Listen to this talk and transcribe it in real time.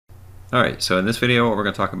Alright, so in this video what we're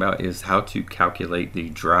going to talk about is how to calculate the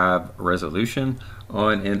drive resolution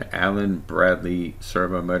on an Allen Bradley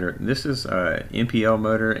servo motor. This is an NPL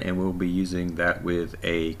motor and we'll be using that with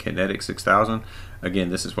a Kinetic 6000. Again,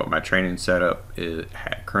 this is what my training setup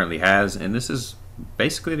currently has, and this is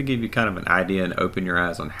basically to give you kind of an idea and open your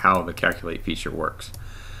eyes on how the calculate feature works.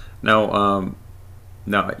 Now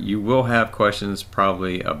you will have questions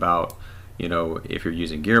probably about if you're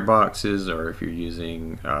using gearboxes or if you're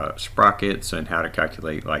using sprockets and how to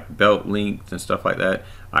calculate like belt length and stuff like that.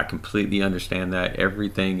 I completely understand that.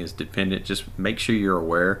 Everything is dependent. Just make sure you're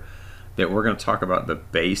aware that we're going to talk about the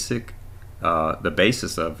basis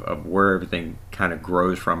of where everything kind of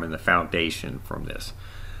grows from and the foundation from this.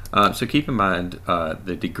 So keep in mind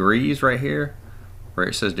the degrees right here, where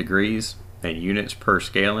it says degrees and units per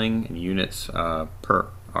scaling and units per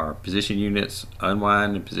our position units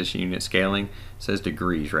unwind and position unit scaling. It says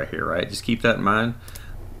degrees right here, right? Just keep that in mind.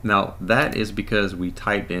 Now that is because we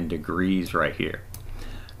typed in degrees right here.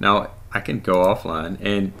 Now I can go offline,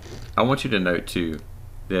 and I want you to note too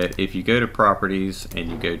that if you go to properties and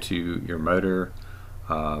you go to your motor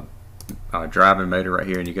driving motor right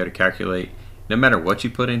here and you go to calculate, no matter what you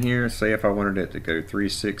put in here, say if I wanted it to go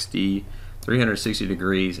 360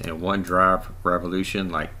 degrees and one drive revolution,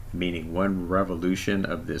 like meaning one revolution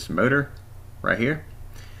of this motor right here.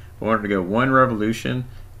 If I wanted to go one revolution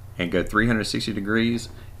and go 360 degrees,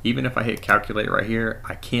 even if I hit calculate right here,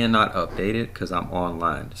 I cannot update it because I'm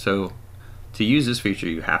online. So to use this feature,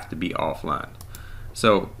 you have to be offline.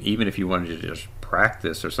 So even if you wanted to just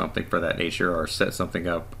practice or something for that nature, or set something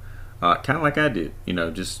up kind of like I did,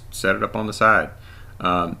 just set it up on the side,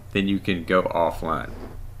 then you can go offline.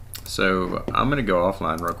 So I'm going to go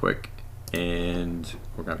offline real quick, and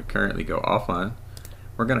we're going to currently go offline.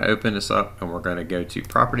 We're going to open this up and we're going to go to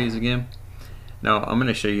properties again. Now I'm going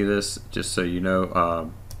to show you this just so you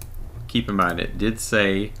know. Keep in mind it did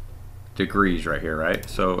say degrees right here, right?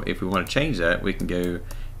 So if we want to change that, we can go, if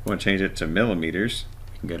we want to change it to millimeters,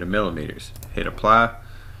 we can go to millimeters, hit apply,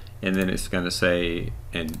 and then it's going to say,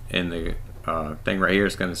 and the thing right here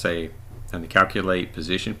is going to say, and the calculate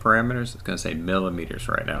position parameters, it's going to say millimeters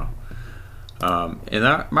right now. In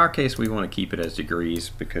our case, we want to keep it as degrees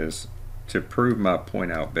because to prove my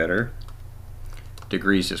point out better,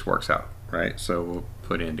 degrees just works out, right? So we'll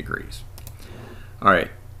put in degrees. All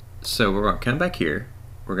right, so we're going to come back here.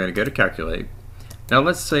 We're going to go to calculate. Now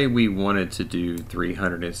let's say we wanted to do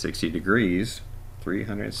 360 degrees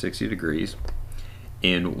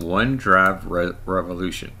in one drive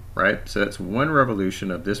revolution, right? So that's one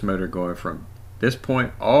revolution of this motor going from this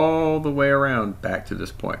point all the way around back to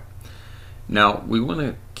this point. Now we want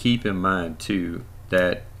to keep in mind too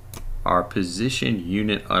that our position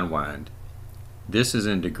unit unwind, this is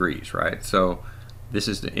in degrees, right? So this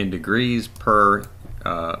is in degrees per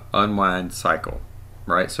unwind cycle,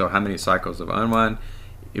 right? So how many cycles of unwind?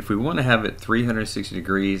 If we want to have it 360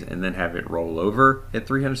 degrees and then have it roll over at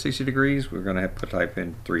 360 degrees, we're going to have to type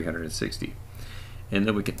in 360. And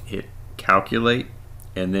then we can hit calculate,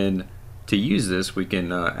 and then to use this we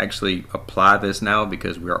can actually apply this now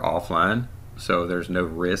because we are offline, so there's no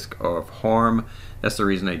risk of harm. That's the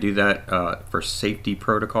reason they do that. For safety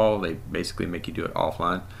protocol, they basically make you do it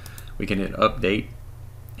offline. We can hit update,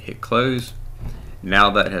 hit close.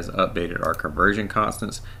 Now that has updated our conversion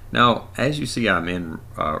constants. Now as you see, I'm in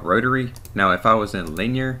rotary. Now if I was in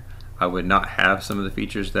linear, I would not have some of the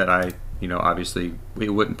features that I obviously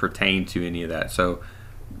it wouldn't pertain to any of that. So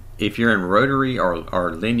if you're in rotary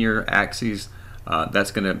or linear axes,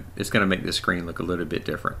 it's gonna make the screen look a little bit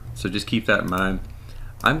different. So just keep that in mind.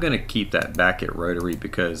 I'm gonna keep that back at rotary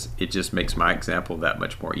because it just makes my example that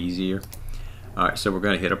much more easier. All right, so we're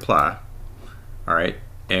gonna hit apply. All right,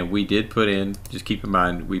 and we did put in, just keep in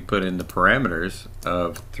mind, we put in the parameters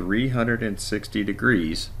of 360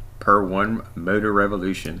 degrees per one motor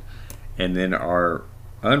revolution, and then our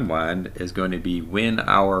unwind is going to be when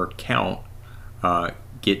our count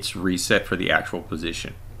gets reset for the actual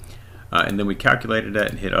position. And then we calculated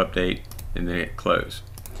that and hit update and then hit close.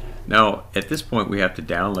 Now at this point we have to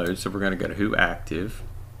download, so we're going to go to Who Active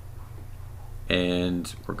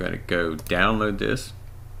and we're going to go download this,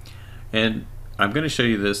 and I'm going to show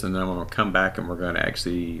you this and then I'm going to come back and we're going to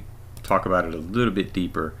actually talk about it a little bit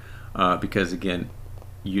deeper because again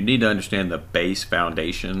you need to understand the base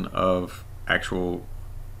foundation of actual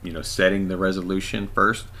setting the resolution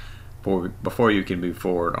first before you can move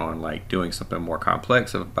forward on like doing something more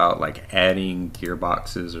complex about like adding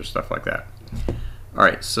gearboxes or stuff like that.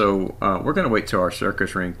 Alright, so we're going to wait till our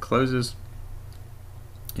circus ring closes.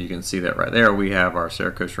 You can see that right there we have our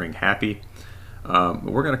circus ring happy. But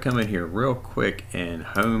we're going to come in here real quick and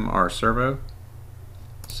home our servo.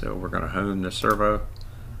 So we're going to home the servo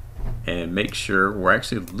and make sure we're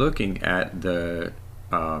actually looking at the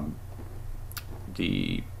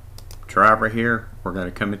drive right here. We're going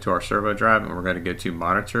to come into our servo drive and we're going to go to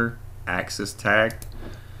monitor axis tag,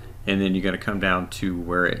 and then you're going to come down to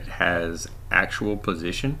where it has actual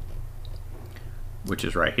position, which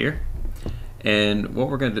is right here. And what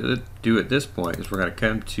we're going to do at this point is we're going to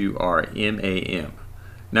come to our MAM.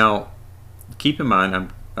 Now keep in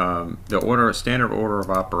mind, the standard order of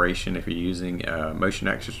operation if you're using motion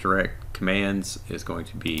access direct commands is going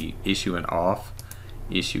to be issue an off,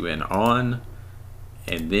 issue an on,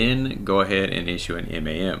 and then go ahead and issue an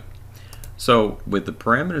MAM. So with the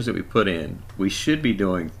parameters that we put in, we should be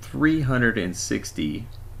doing 360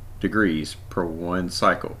 degrees per one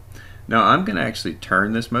cycle. Now I'm going to actually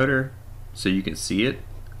turn this motor so you can see it.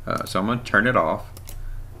 So I'm going to turn it off.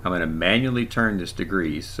 I'm going to manually turn this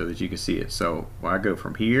degrees so that you can see it. So when I go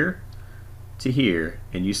from here to here,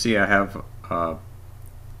 and you see I have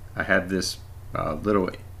this little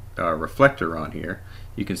reflector on here.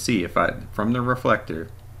 You can see from the reflector,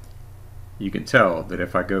 you can tell that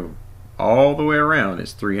if I go all the way around,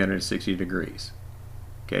 it's 360 degrees.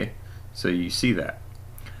 Okay, so you see that.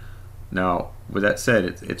 Now with that said,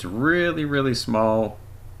 it's really small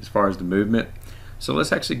as far as the movement. So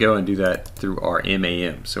let's actually go and do that through our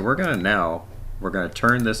MAM. So we're going to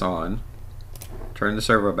turn this on, turn the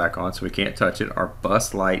servo back on so we can't touch it. Our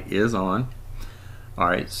bus light is on.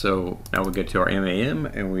 Alright, so now we get to our MAM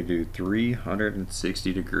and we do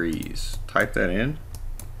 360 degrees. Type that in,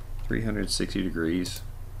 360 degrees.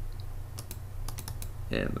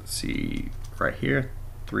 And let's see, right here,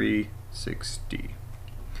 360.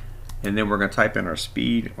 And then we're going to type in our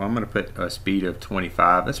speed. Well, I'm going to put a speed of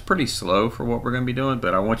 25. That's pretty slow for what we're going to be doing,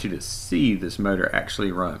 but I want you to see this motor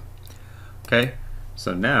actually run. Okay,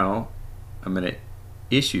 so now I'm going to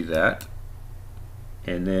issue that,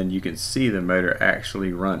 and then you can see the motor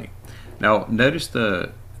actually running. Now notice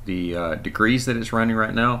the degrees that it's running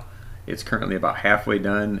right now. It's currently about halfway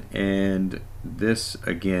done, and this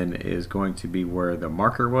again is going to be where the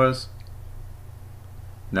marker was.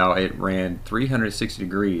 Now it ran 360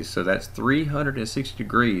 degrees, so that's 360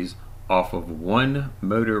 degrees off of one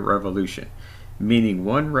motor revolution, meaning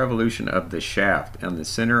one revolution of the shaft on the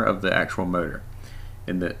center of the actual motor.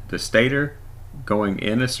 And the stator going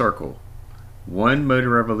in a circle, one motor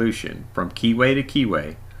revolution from keyway to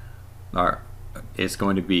keyway, it's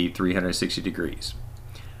going to be 360 degrees.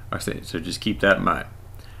 So just keep that in mind.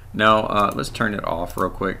 Now let's turn it off real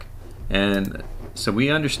quick. And so we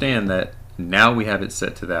understand that now we have it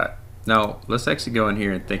set to that. Now let's actually go in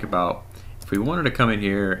here and think about if we wanted to come in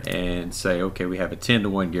here and say, okay, we have a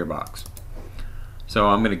 10-to-1 gearbox. So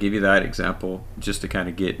I'm going to give you that example just to kind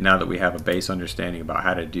of get, now that we have a base understanding about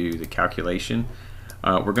how to do the calculation.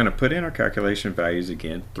 We're going to put in our calculation values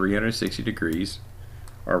again, 360 degrees.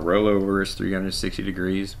 Our rollover is 360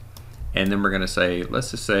 degrees. And then we're going to say,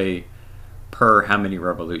 let's just say per how many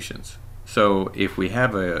revolutions. So if we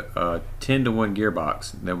have a 10-to-1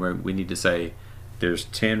 gearbox, then we need to say there's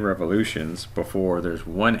 10 revolutions before there's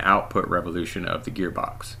one output revolution of the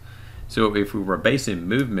gearbox. So if we were basing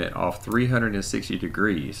movement off 360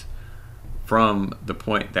 degrees from the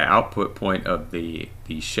output point of the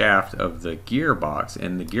shaft of the gearbox,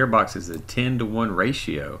 and the gearbox is a 10-to-1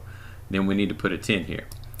 ratio, then we need to put a 10 here.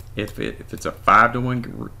 If it's a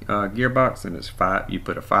 5-to-1 gearbox, then it's 5. You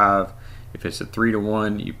put a 5. If it's a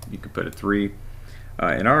 3-to-1, you can put a 3.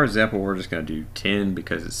 In our example, we're just going to do 10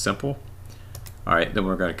 because it's simple. All right, then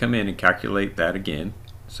we're going to come in and calculate that again.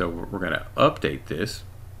 So we're going to update this.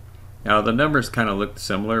 Now the numbers kind of look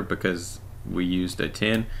similar because we used a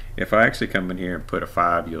 10. If I actually come in here and put a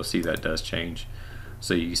 5, you'll see that does change.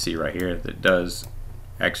 So you can see right here that does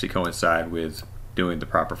actually coincide with doing the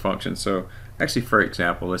proper function. So actually, for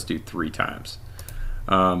example, let's do 3 times.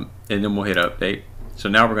 And then we'll hit update. So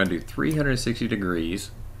now we're going to do 360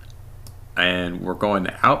 degrees, and we're going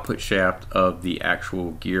the output shaft of the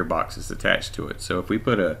actual gearbox is attached to it. So if we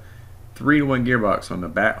put a 3-to-1 gearbox on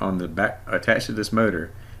the back attached to this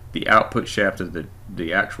motor, the output shaft of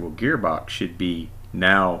the actual gearbox should be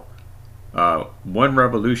now one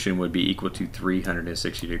revolution would be equal to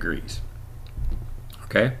 360 degrees.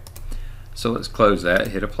 Okay, so let's close that,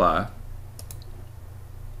 hit apply.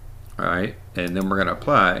 Alright, and then we're going to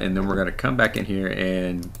apply, and then we're going to come back in here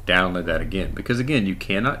and download that again, because again, you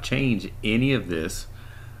cannot change any of this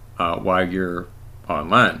while you're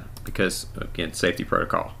online, because again, safety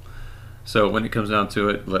protocol. So when it comes down to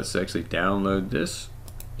it, let's actually download this,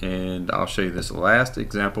 and I'll show you this last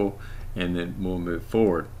example, and then we'll move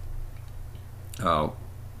forward.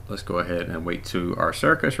 Let's go ahead and wait till our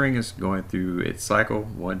circus ring is going through its cycle,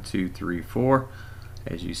 1, 2, 3, 4.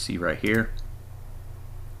 as you see right here.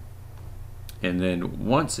 And then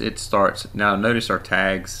once it starts, now notice our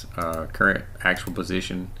tags, current actual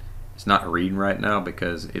position, it's not reading right now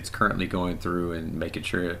because it's currently going through and making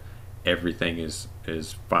sure everything is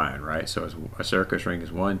fine, right? So a circuit string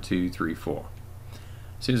is 1, 2, 3, 4.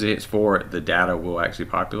 As soon as it hits 4, the data will actually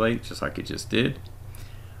populate just like it just did.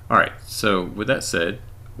 Alright, so with that said,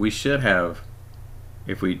 we should have,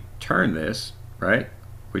 if we turn this, right?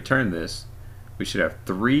 If we turn this, we should have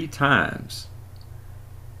 3 times.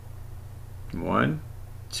 1,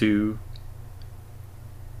 2,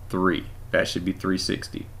 3. That should be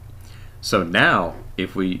 360. So now,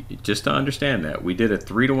 if we, just to understand that, we did a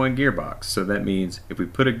 3-to-1 gearbox. So that means if we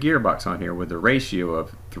put a gearbox on here with a ratio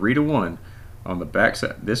of 3-to-1 on the back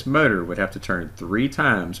side, this motor would have to turn 3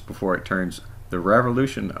 times before it turns the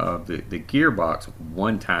revolution of the gearbox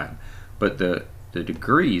 1 time. But the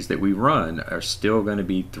degrees that we run are still going to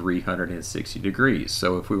be 360 degrees.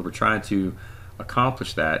 So if we were trying to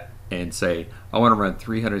accomplish that and say, I want to run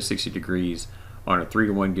 360 degrees on a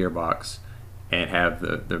 3-to-1 gearbox and have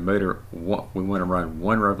the motor, we want to run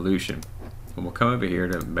 1 revolution. And we'll come over here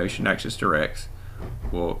to motion axis directs.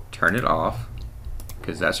 We'll turn it off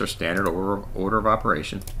because that's our standard order of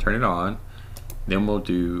operation. Turn it on. Then we'll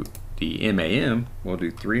do the MAM. We'll do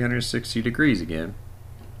 360 degrees again.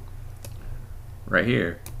 Right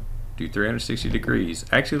here. Do 360 degrees.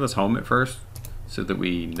 Actually, let's home it first so that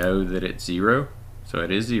we know that it's 0. So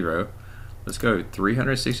it is 0. Let's go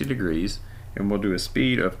 360 degrees and we'll do a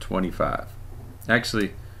speed of 25.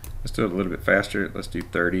 Actually, let's do it a little bit faster. Let's do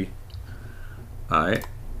 30. Alright,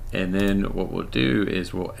 and then what we'll do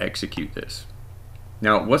is we'll execute this.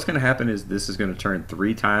 Now what's going to happen is this is going to turn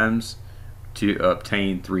 3 times to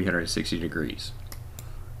obtain 360 degrees.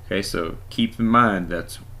 Okay, so keep in mind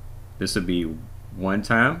that this would be 1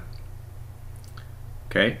 time.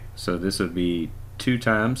 Okay, so this would be 2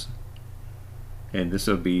 times. And this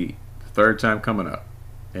will be the 3rd time coming up,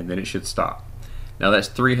 and then it should stop. Now that's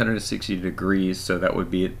 360 degrees, so that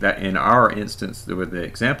would be that in our instance with the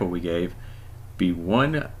example we gave, be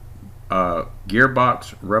 1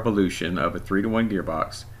 gearbox revolution of a 3-to-1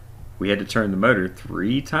 gearbox. We had to turn the motor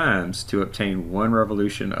 3 times to obtain 1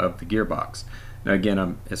 revolution of the gearbox. Now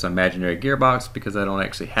again, it's an imaginary gearbox because I don't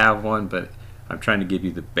actually have one, but I'm trying to give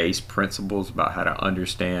you the base principles about how to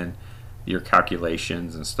understand your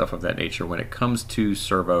calculations and stuff of that nature when it comes to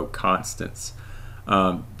servo constants.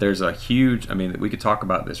 There's a huge, I mean, we could talk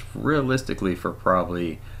about this realistically for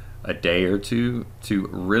probably a day or two to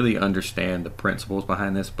really understand the principles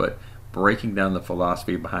behind this, but breaking down the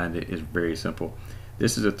philosophy behind it is very simple.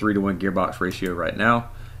 This is a 3-to-1 gearbox ratio right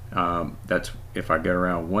now. That's if I go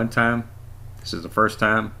around 1 time. This is the 1st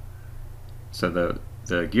time, so the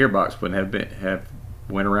gearbox wouldn't have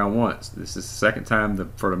went around once. This is the 2nd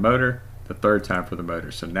time for the motor, the 3rd time for the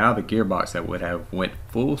motor. So now the gearbox that would have went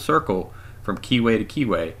full circle from keyway to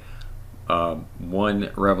keyway,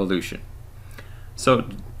 1 revolution. So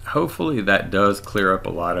hopefully that does clear up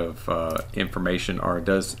a lot of information, or it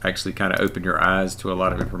does actually kind of open your eyes to a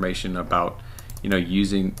lot of information about, you know,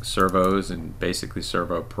 using servos and basically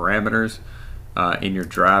servo parameters in your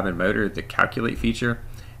drive and motor, the calculate feature,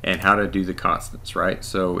 and how to do the constants, right?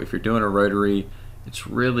 So if you're doing a rotary, it's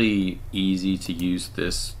really easy to use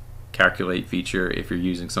this calculate feature if you're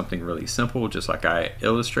using something really simple, just like I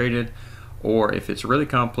illustrated. Or if it's really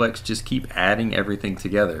complex, just keep adding everything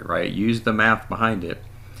together, right? Use the math behind it.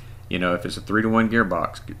 You know, if it's a 3-to-1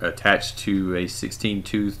 gearbox attached to a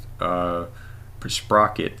 16-tooth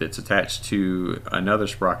sprocket that's attached to another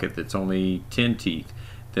sprocket that's only 10 teeth,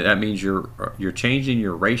 that means you're changing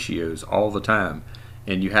your ratios all the time,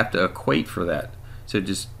 and you have to equate for that. So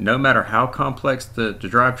just no matter how complex the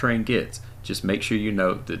drivetrain gets, just make sure you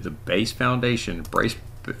know that the base foundation,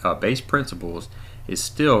 base principles is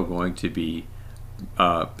still going to be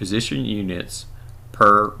position units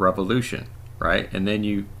per revolution, right? And then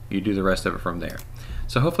you do the rest of it from there.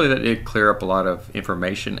 So hopefully that did clear up a lot of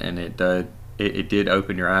information, and it did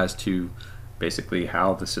open your eyes to basically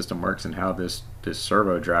how the system works and how this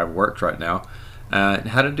servo drive works right now, and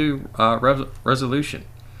how to do resolution.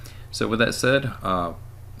 So with that said,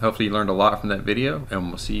 hopefully you learned a lot from that video, and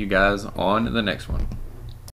we'll see you guys on the next one.